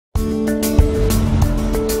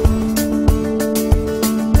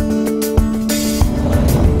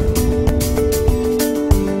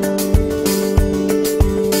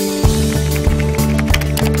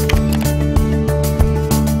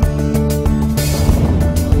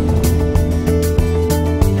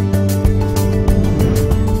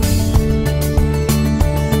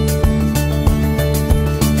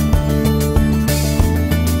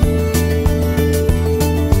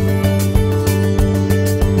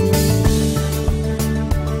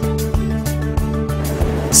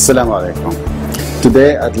Assalamu alaikum.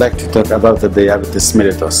 Today I'd like to talk about the diabetes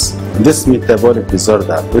mellitus. This metabolic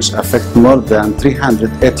disorder which affects more than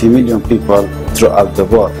 380 million people throughout the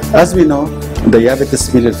world. As we know, diabetes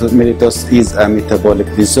mellitus is a metabolic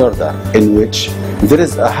disorder in which there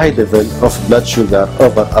is a high level of blood sugar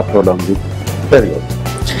over a prolonged period.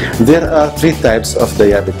 There are three types of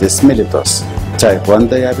diabetes mellitus: type 1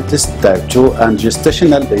 diabetes, type 2, and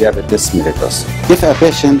gestational diabetes mellitus. If a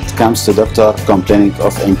patient comes to doctor complaining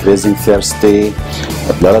of increasing thirsty,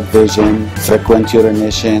 blurred vision, frequent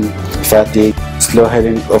urination, fatigue, slow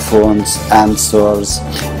healing of wounds and sores,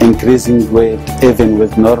 increasing weight even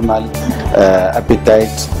with normal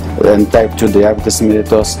appetite in type 2 diabetes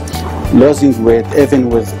mellitus, losing weight even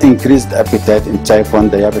with increased appetite in type 1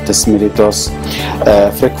 diabetes mellitus,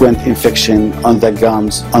 frequent infection on the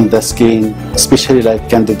gums, on the skin, especially like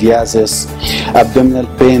candidiasis, abdominal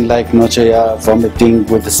pain like nausea, vomiting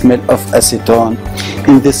with the smell of acetone.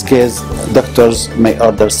 In this case, doctors may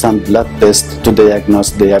order some blood tests to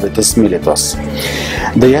diagnose diabetes mellitus.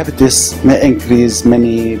 Diabetes may increase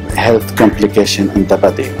many health complications in the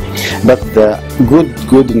body, but the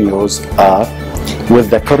good news are, with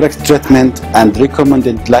the correct treatment and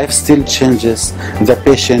recommended lifestyle changes, the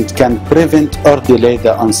patient can prevent or delay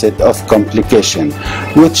the onset of complication,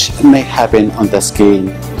 which may happen on the skin,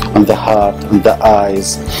 on the heart, on the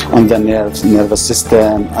eyes, on the nervous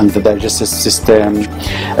system, on the digestive system,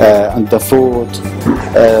 on the food,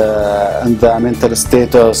 on the mental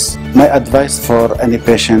status. My advice for any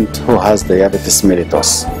patient who has diabetes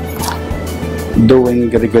mellitus: doing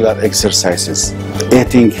regular exercises,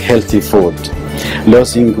 eating healthy food,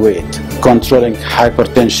 losing weight, controlling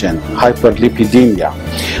hypertension, hyperlipidemia,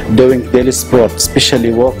 doing daily sport,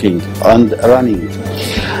 especially walking and running,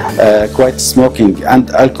 quit smoking and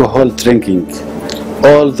alcohol drinking.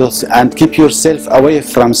 All those, and keep yourself away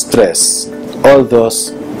from stress. All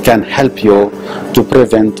those can help you to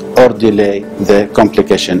prevent or delay the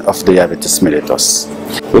complication of diabetes mellitus.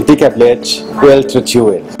 We take a pledge, we'll treat you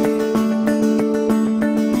well.